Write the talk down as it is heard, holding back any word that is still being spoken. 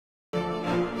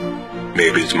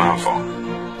Maybe it's my fault.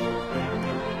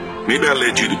 Maybe I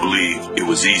led you to believe it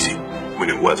was easy when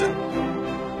it wasn't.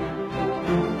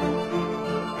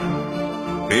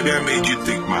 Maybe I made you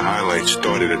think my highlights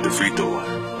started at the free throw line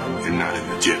and not in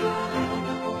the gym.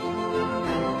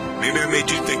 Maybe I made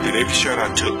you think that every shot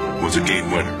I took was a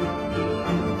game winner.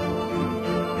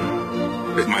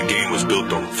 That my game was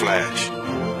built on flash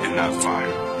and not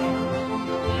fire.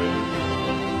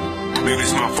 Maybe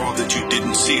it's my fault that you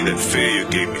didn't see that failure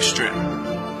gave me strength,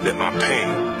 that my pain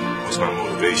was my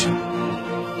motivation.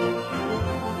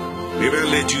 Maybe I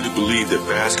led you to believe that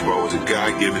basketball was a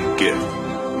God-given gift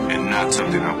and not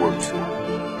something I worked for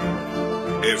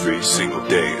every single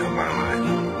day of my life.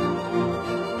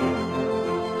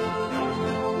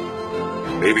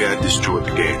 Maybe I destroyed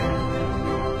the game.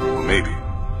 Or maybe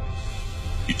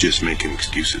you're just making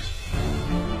excuses.